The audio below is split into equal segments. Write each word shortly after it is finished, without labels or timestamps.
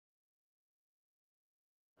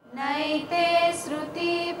नैते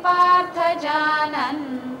श्रुति पार्थ जानन्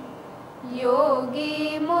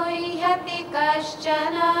योगी मुह्यति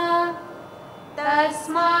कश्चन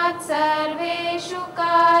तस्मात् सर्वेषु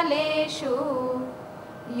कालेषु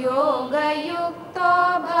योगयुक्तो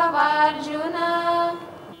भवार्जुन.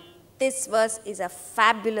 This verse is a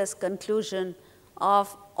fabulous conclusion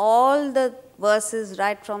of all the verses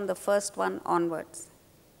right from the first one onwards.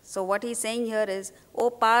 So what he's saying here is, O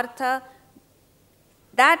Partha,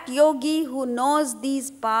 that yogi who knows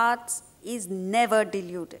these paths is never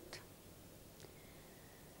deluded.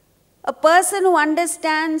 A person who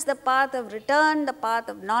understands the path of return, the path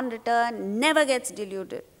of non-return, never gets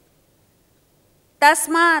deluded.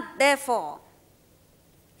 Tasmat, therefore,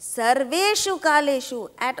 sarveshu kaleshu,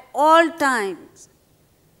 at all times,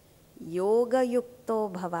 yoga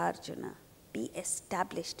yukto bhavarjuna, be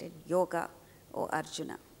established in yoga, O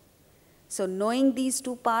Arjuna. So knowing these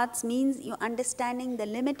two paths means you understanding the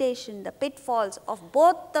limitation, the pitfalls of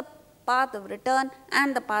both the path of return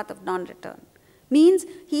and the path of non-return. Means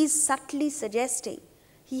he is subtly suggesting.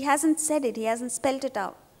 He hasn't said it, he hasn't spelled it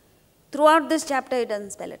out. Throughout this chapter he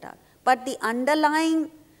doesn't spell it out. But the underlying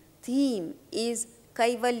theme is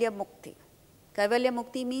Kaivalya Mukti. Kaivalya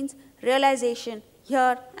Mukti means realization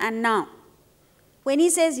here and now. When he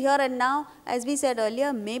says here and now, as we said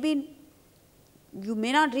earlier, maybe you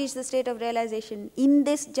may not reach the state of realization in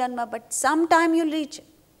this janma, but sometime you'll reach it.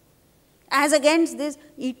 As against this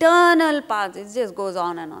eternal path, it just goes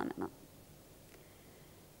on and on and on.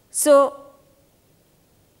 So,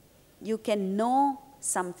 you can know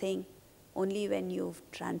something only when you've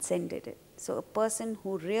transcended it. So, a person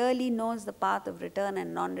who really knows the path of return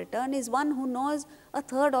and non-return is one who knows a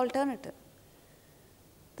third alternative.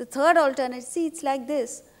 The third alternative, see, it's like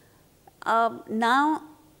this. Now,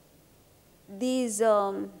 these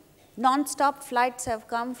non-stop flights have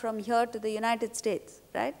come from here to the United States,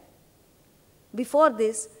 right? Before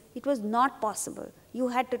this, it was not possible. You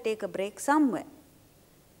had to take a break somewhere.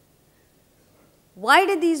 Why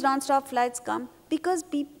did these non-stop flights come? Because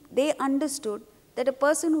they understood that a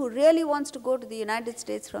person who really wants to go to the United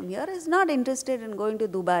States from here is not interested in going to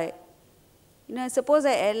Dubai. You know, suppose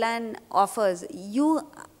an airline offers, you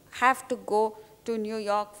have to go to New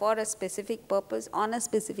York for a specific purpose on a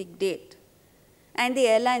specific date. And the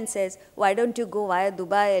airline says, why don't you go via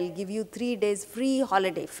Dubai, I'll give you 3 days free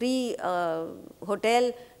holiday, free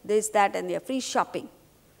hotel, this, that, and the free shopping.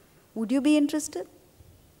 Would you be interested?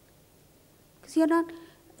 Because you're not,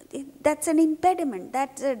 that's an impediment,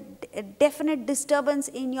 that's a definite disturbance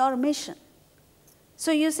in your mission.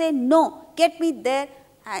 So you say, no, get me there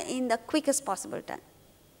in the quickest possible time.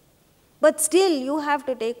 But still you have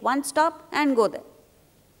to take one stop and go there.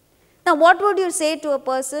 Now what would you say to a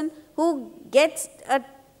person who gets a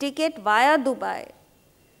ticket via Dubai,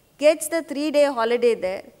 gets the 3-day holiday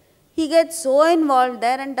there, he gets so involved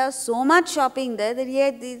there and does so much shopping there that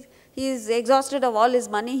he is exhausted of all his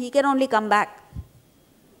money, he can only come back.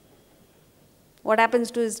 What happens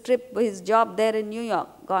to his trip, his job there in New York?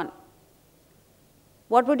 Gone.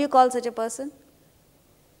 What would you call such a person?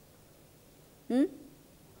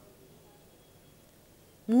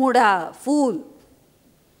 Mudha, fool.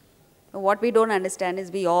 What we don't understand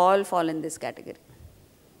is we all fall in this category.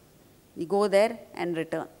 We go there and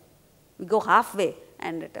return. We go halfway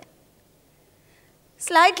and return.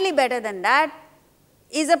 Slightly better than that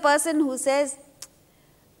is a person who says,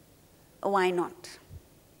 why not?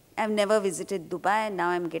 I've never visited Dubai and now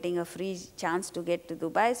I'm getting a free chance to get to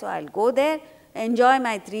Dubai, so I'll go there, enjoy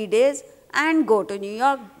my 3 days and go to New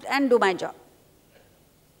York and do my job.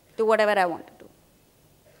 Do whatever I want to do.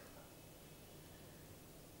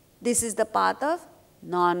 This is the path of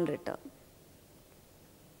non-return.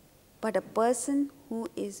 But a person who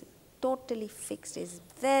is totally fixed, is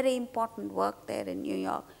very important work there in New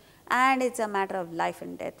York, and it's a matter of life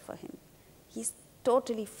and death for him. He's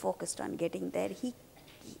totally focused on getting there. He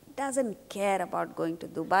doesn't care about going to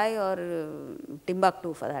Dubai or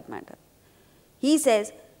Timbuktu for that matter. He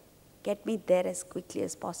says, get me there as quickly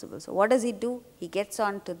as possible. So what does he do? He gets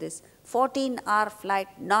on to this 14-hour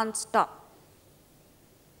flight non-stop.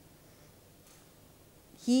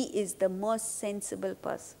 He is the most sensible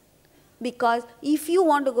person. Because if you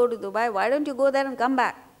want to go to Dubai, why don't you go there and come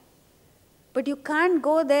back? But you can't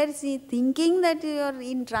go there thinking that you are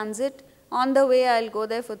in transit. On the way, I'll go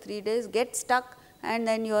there for 3 days, get stuck, and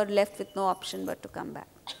then you are left with no option but to come back.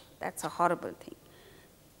 That's a horrible thing.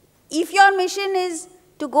 If your mission is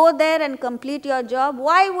to go there and complete your job,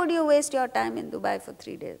 why would you waste your time in Dubai for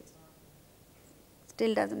 3 days?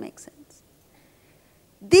 Still doesn't make sense.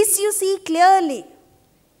 This you see clearly.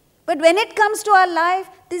 But when it comes to our life,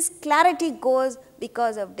 this clarity goes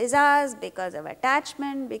because of desires, because of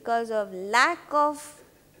attachment, because of lack of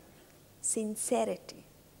sincerity.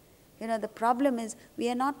 You know, the problem is we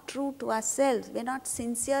are not true to ourselves. We are not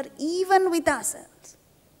sincere even with ourselves.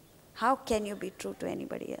 How can you be true to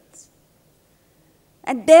anybody else?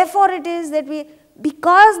 And therefore it is that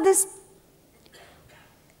because this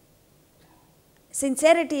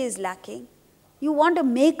sincerity is lacking, you want to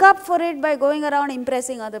make up for it by going around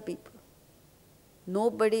impressing other people.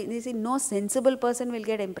 No sensible person will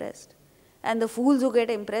get impressed. And the fools who get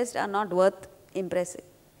impressed are not worth impressing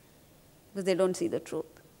because they don't see the truth.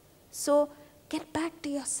 So get back to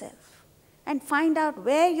yourself and find out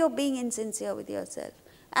where you're being insincere with yourself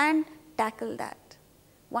and tackle that.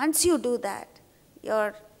 Once you do that,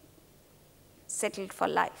 you're settled for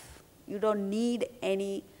life. You don't need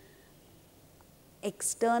any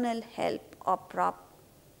external help or prop.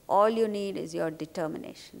 All you need is your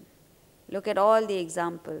determination. Look at all the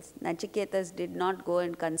examples. Nachiketas did not go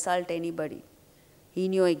and consult anybody. He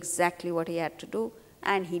knew exactly what he had to do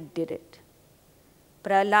and he did it.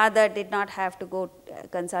 Prahlada did not have to go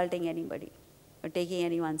consulting anybody or taking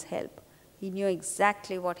anyone's help. He knew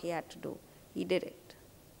exactly what he had to do. He did it.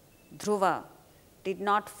 Dhruva did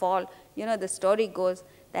not fall. You know, the story goes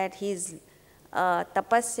that his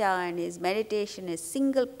tapasya and his meditation, his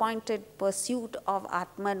single-pointed pursuit of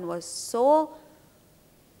Atman was so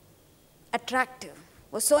attractive,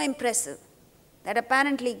 was so impressive, that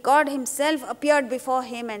apparently God himself appeared before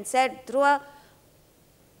him and said, Dhruva,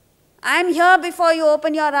 I am here before you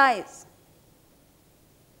open your eyes.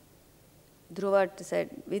 Dhruva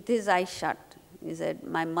said, with his eyes shut, he said,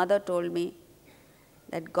 my mother told me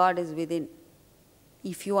that God is within.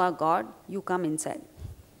 If you are God, you come inside.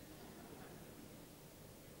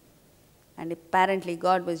 And apparently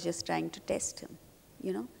God was just trying to test him,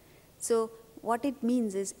 you know. So what it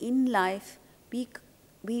means is in life,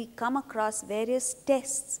 we come across various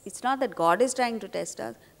tests. It's not that God is trying to test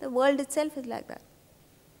us. The world itself is like that.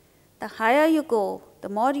 The higher you go, the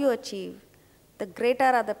more you achieve, the greater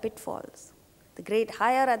are the pitfalls.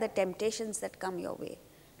 Higher are the temptations that come your way.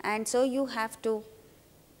 And so you have to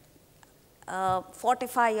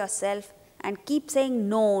fortify yourself and keep saying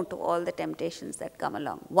no to all the temptations that come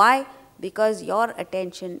along. Why? Because your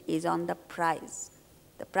attention is on the prize.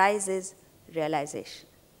 The prize is realization.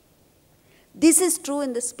 This is true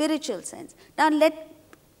in the spiritual sense. Now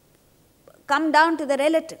come down to the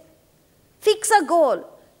relative. Fix a goal.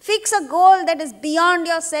 Fix a goal that is beyond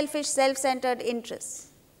your selfish, self-centered interests.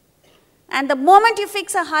 And the moment you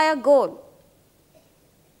fix a higher goal,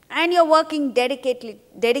 and you're working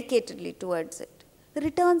dedicatedly towards it, the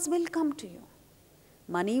returns will come to you.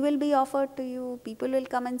 Money will be offered to you. People will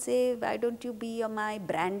come and say, why don't you be my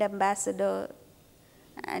brand ambassador?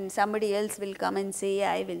 And somebody else will come and say,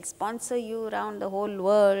 I will sponsor you around the whole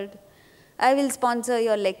world. I will sponsor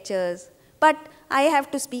your lectures. But I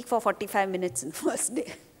have to speak for 45 minutes in the first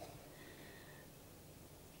day.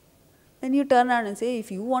 Then you turn around and say,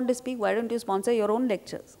 if you want to speak, why don't you sponsor your own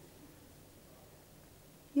lectures?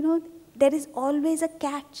 You know, there is always a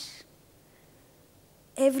catch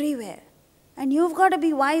everywhere. And you've got to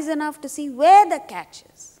be wise enough to see where the catch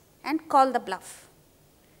is and call the bluff.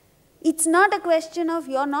 It's not a question of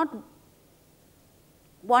you're not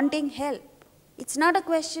wanting help. It's not a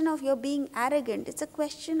question of you're being arrogant. It's a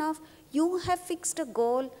question of you have fixed a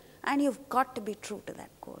goal and you've got to be true to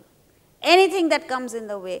that goal. Anything that comes in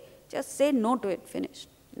the way, just say no to it, finished.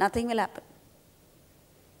 Nothing will happen.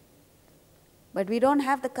 But we don't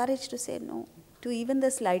have the courage to say no to even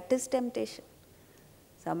the slightest temptation.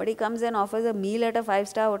 Somebody comes and offers a meal at a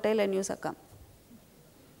 5-star hotel and you succumb.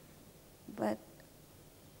 But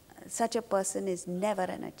such a person is never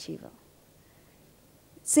an achiever.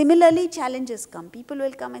 Similarly, challenges come. People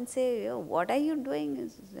will come and say, oh, what are you doing?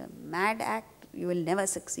 This is a mad act. You will never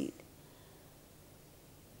succeed.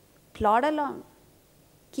 Plod along.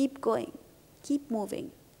 Keep going. Keep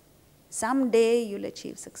moving. Someday you'll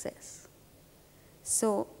achieve success.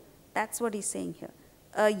 So that's what he's saying here.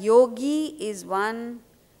 A yogi is one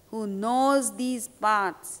who knows these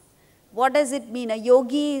paths. What does it mean? A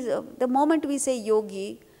yogi is, the moment we say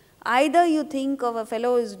yogi, either you think of a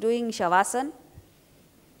fellow who is doing shavasana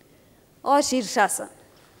or shirshasana,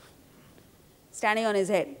 standing on his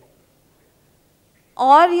head.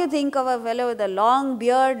 Or you think of a fellow with a long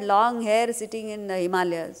beard, long hair sitting in the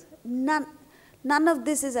Himalayas. None of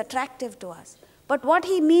this is attractive to us. But what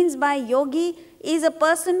he means by yogi is a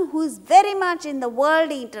person who is very much in the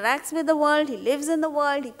world, he interacts with the world, he lives in the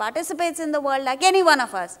world, he participates in the world like any one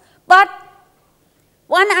of us. But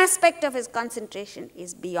one aspect of his concentration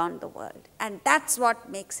is beyond the world. And that's what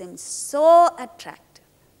makes him so attractive.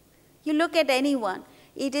 You look at anyone,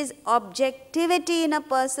 it is objectivity in a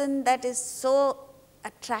person that is so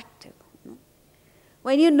attractive.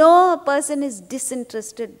 When you know a person is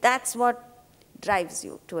disinterested, that's what drives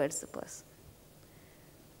you towards the person.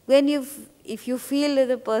 If you feel that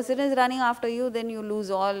the person is running after you, then you lose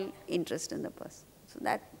all interest in the person. So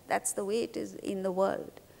that's the way it is in the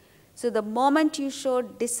world. So the moment you show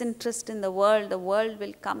disinterest in the world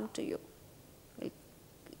will come to you.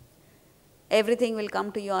 Everything will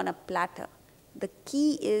come to you on a platter. The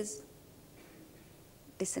key is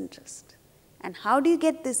disinterest. And how do you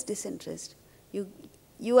get this disinterest?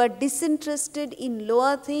 You are disinterested in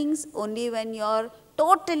lower things only when you are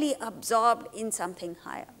totally absorbed in something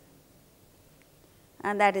higher.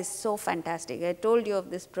 And that is so fantastic. I told you of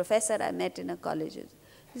this professor I met in a college.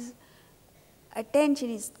 His attention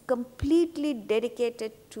is completely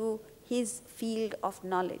dedicated to his field of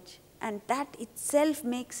knowledge. And that itself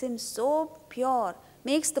makes him so pure,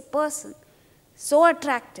 makes the person so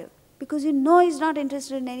attractive, because you know he's not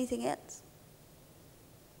interested in anything else.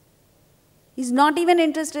 He's not even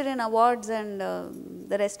interested in awards and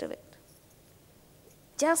the rest of it.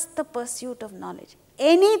 Just the pursuit of knowledge.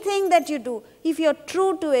 Anything that you do, if you're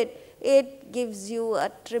true to it, it gives you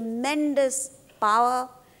a tremendous power,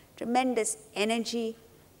 tremendous energy,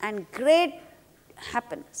 and great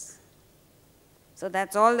happiness. So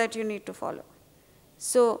that's all that you need to follow.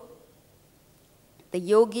 So the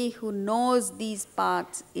yogi who knows these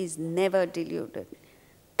paths is never deluded.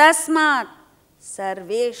 Tasmat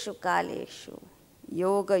sarveshu kaleshu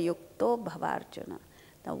yoga yukto bhavarjuna.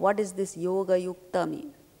 Now what does this yoga yukta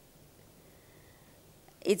mean?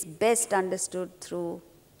 It's best understood through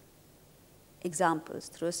examples,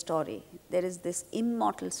 through a story. There is this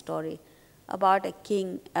immortal story about a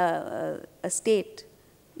king, a state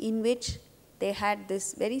in which they had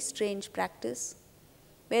this very strange practice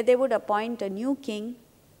where they would appoint a new king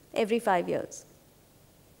every 5 years.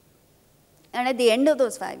 And at the end of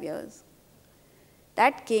those 5 years,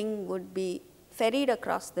 that king would be ferried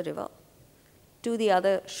across the river to the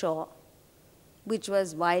other shore, which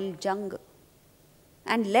was wild jungle,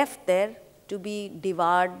 and left there to be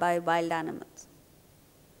devoured by wild animals.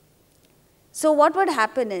 So what would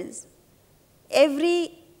happen is,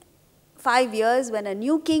 every 5 years when a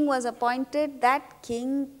new king was appointed, that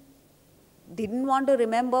king didn't want to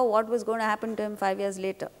remember what was going to happen to him 5 years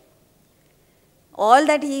later. All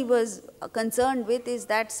that he was concerned with is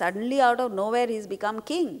that suddenly out of nowhere he's become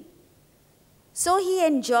king. So he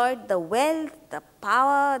enjoyed the wealth, the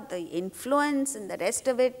power, the influence and the rest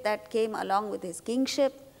of it that came along with his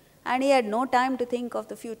kingship, and he had no time to think of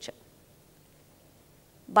the future.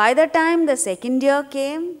 By the time the second year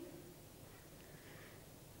came,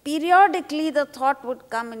 periodically the thought would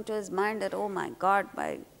come into his mind that, oh my God,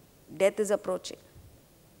 my death is approaching.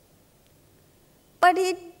 But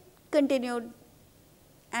he continued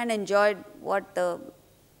and enjoyed what the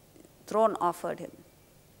throne offered him.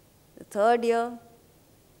 The third year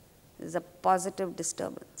is a positive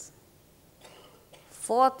disturbance.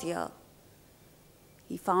 Fourth year,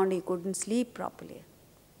 he found he couldn't sleep properly.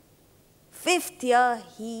 Fifth year,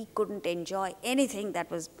 he couldn't enjoy anything that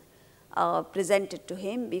was presented to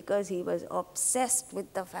him because he was obsessed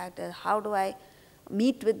with the fact that how do I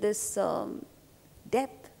meet with this death.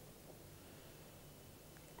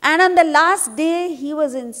 And on the last day, he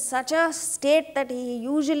was in such a state that he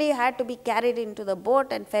usually had to be carried into the boat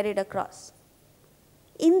and ferried across.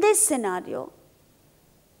 In this scenario,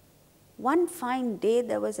 one fine day,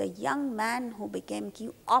 there was a young man who became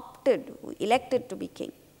king, who elected to be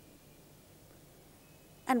king.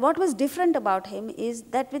 And what was different about him is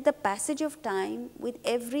that with the passage of time, with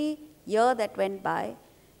every year that went by,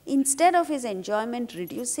 instead of his enjoyment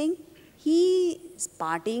reducing, his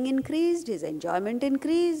partying increased, his enjoyment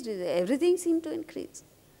increased, everything seemed to increase.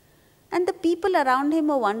 And the people around him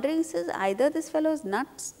were wondering, says, either this fellow is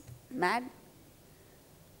nuts, mad,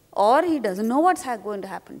 or he doesn't know what's going to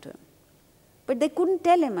happen to him. But they couldn't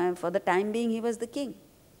tell him, for the time being he was the king.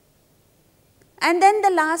 And then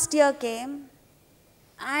the last year came,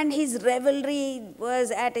 and his revelry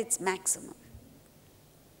was at its maximum.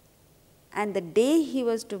 And the day he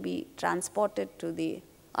was to be transported to the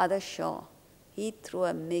other shore, he threw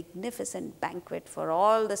a magnificent banquet for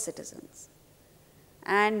all the citizens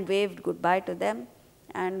and waved goodbye to them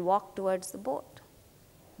and walked towards the boat.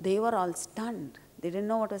 They were all stunned. They didn't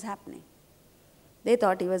know what was happening. They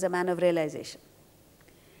thought he was a man of realization.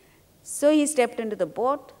 So he stepped into the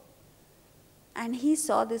boat and he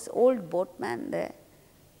saw this old boatman there.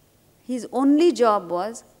 His only job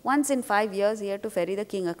was, once in 5 years, he had to ferry the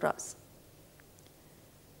king across.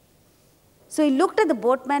 So he looked at the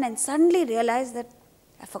boatman and suddenly realized that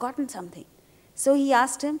I've forgotten something. So he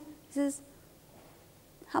asked him, He says,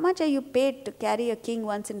 how much are you paid to carry a king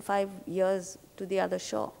once in 5 years to the other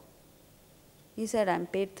shore? He said, I'm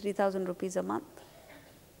paid 3,000 rupees a month.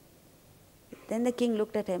 Then the king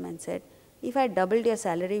looked at him and said, if I doubled your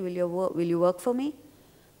salary, will you work for me?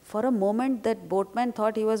 For a moment, that boatman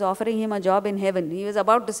thought he was offering him a job in heaven. He was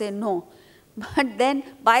about to say no. But then,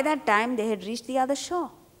 by that time, they had reached the other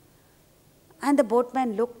shore. And the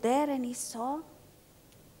boatman looked there and he saw a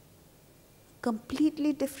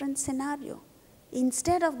completely different scenario.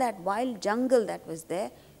 Instead of that wild jungle that was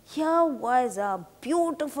there, here was a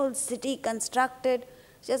beautiful city constructed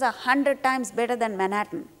just 100 times better than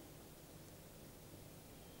Manhattan.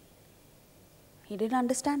 He didn't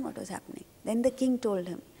understand what was happening. Then the king told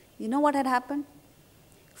him, you know what had happened?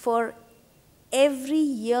 For every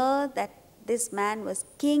year that this man was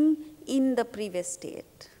king in the previous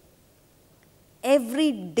state,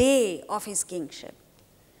 every day of his kingship,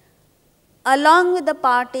 along with the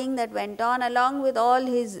partying that went on, along with all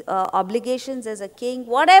his obligations as a king,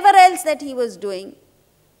 whatever else that he was doing,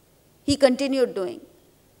 he continued doing.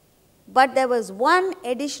 But there was one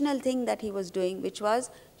additional thing that he was doing, which was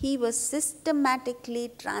he was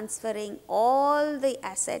systematically transferring all the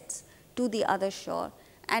assets to the other shore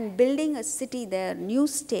and building a city there, new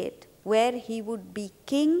state, where he would be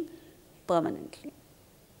king permanently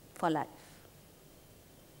for life.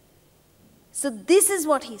 So this is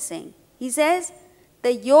what he's saying. He says,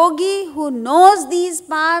 the yogi who knows these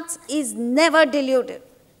paths is never deluded.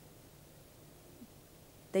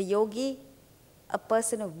 The yogi, a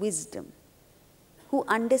person of wisdom, who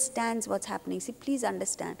understands what's happening. See, please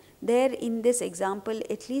understand, there in this example,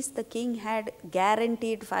 at least the king had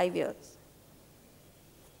guaranteed 5 years.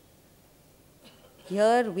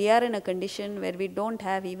 Here we are in a condition where we don't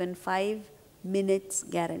have even 5 minutes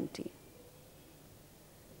guarantee.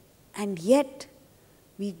 And yet,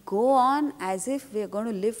 we go on as if we are going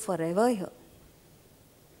to live forever here.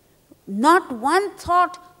 Not one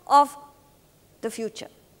thought of the future.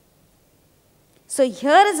 So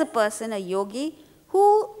here is a person, a yogi,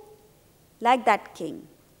 who, like that king,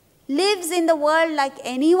 lives in the world like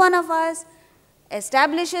any one of us,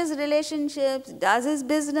 establishes relationships, does his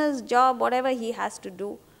business, job, whatever he has to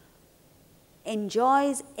do,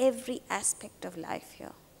 enjoys every aspect of life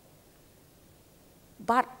here.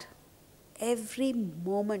 But every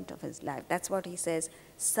moment of his life, that's what he says,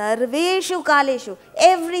 sarveshu kaleshu,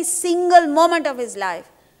 every single moment of his life,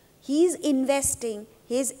 he's investing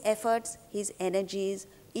his efforts, his energies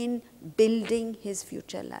in building his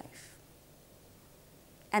future life.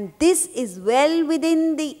 And this is well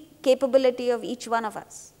within the capability of each one of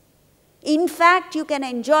us. In fact, you can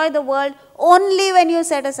enjoy the world only when you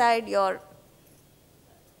set aside your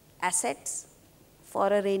assets for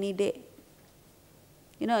a rainy day.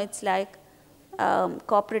 You know, it's like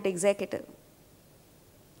corporate executive.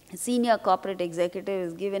 A senior corporate executive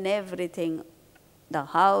is given everything. The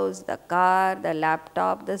house, the car, the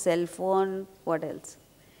laptop, the cell phone, what else?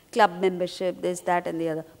 Club membership, this, that and the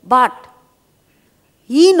other. But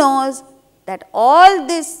he knows that all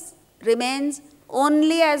this remains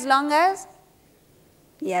only as long as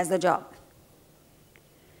he has the job.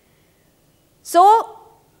 So,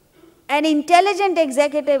 an intelligent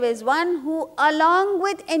executive is one who, along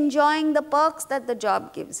with enjoying the perks that the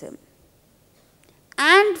job gives him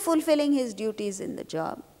and fulfilling his duties in the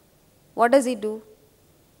job, what does he do?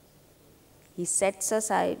 He sets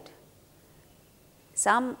aside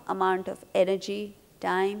some amount of energy,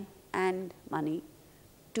 time and money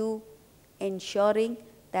to ensuring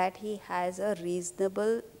that he has a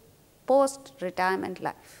reasonable post-retirement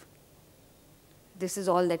life. This is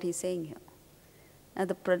all that he's saying here. Now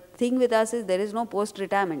the thing with us is there is no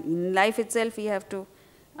post-retirement. In life itself we have to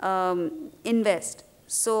invest.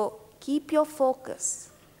 So keep your focus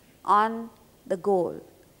on the goal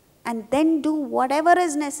and then do whatever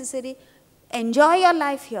is necessary. Enjoy your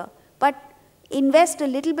life here, but invest a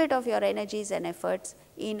little bit of your energies and efforts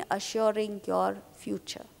in assuring your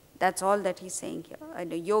future. That's all that he's saying here.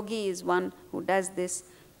 And a yogi is one who does this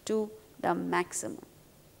to the maximum.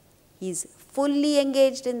 He's fully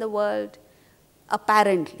engaged in the world,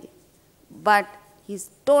 apparently, but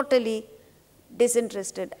he's totally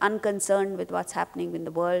disinterested, unconcerned with what's happening in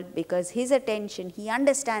the world, because his attention, he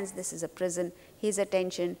understands this is a prison, his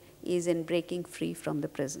attention is in breaking free from the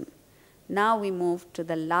prison. Now we move to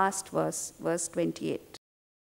the last verse, verse 28.